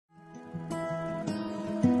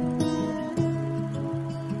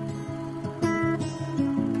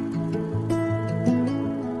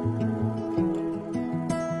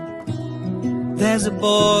There's a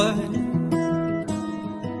boy,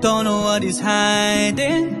 don't know what he's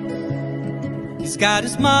hiding. He's got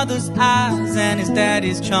his mother's eyes and his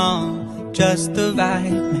daddy's charm, just the right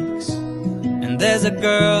mix. And there's a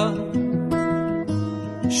girl,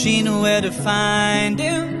 she knew where to find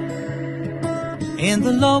him. In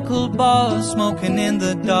the local bar, smoking in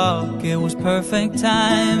the dark, it was perfect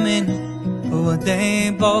timing. But what they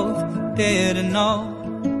both didn't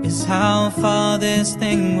know is how far this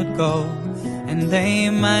thing would go. And they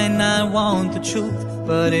might not want the truth,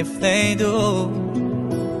 but if they do,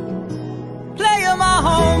 play them our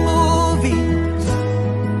home movies.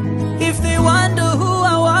 If they wonder who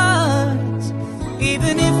I was,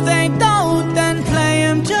 even if they don't, then play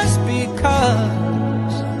them just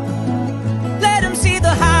because. Let them see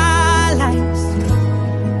the highlights,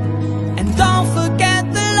 and don't forget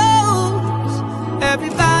the lows.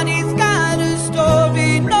 Everybody's got a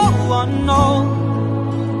story no one knows.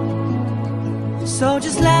 So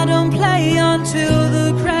just let them play until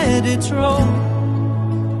the credits roll.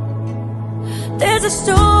 There's a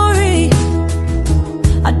story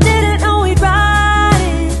I didn't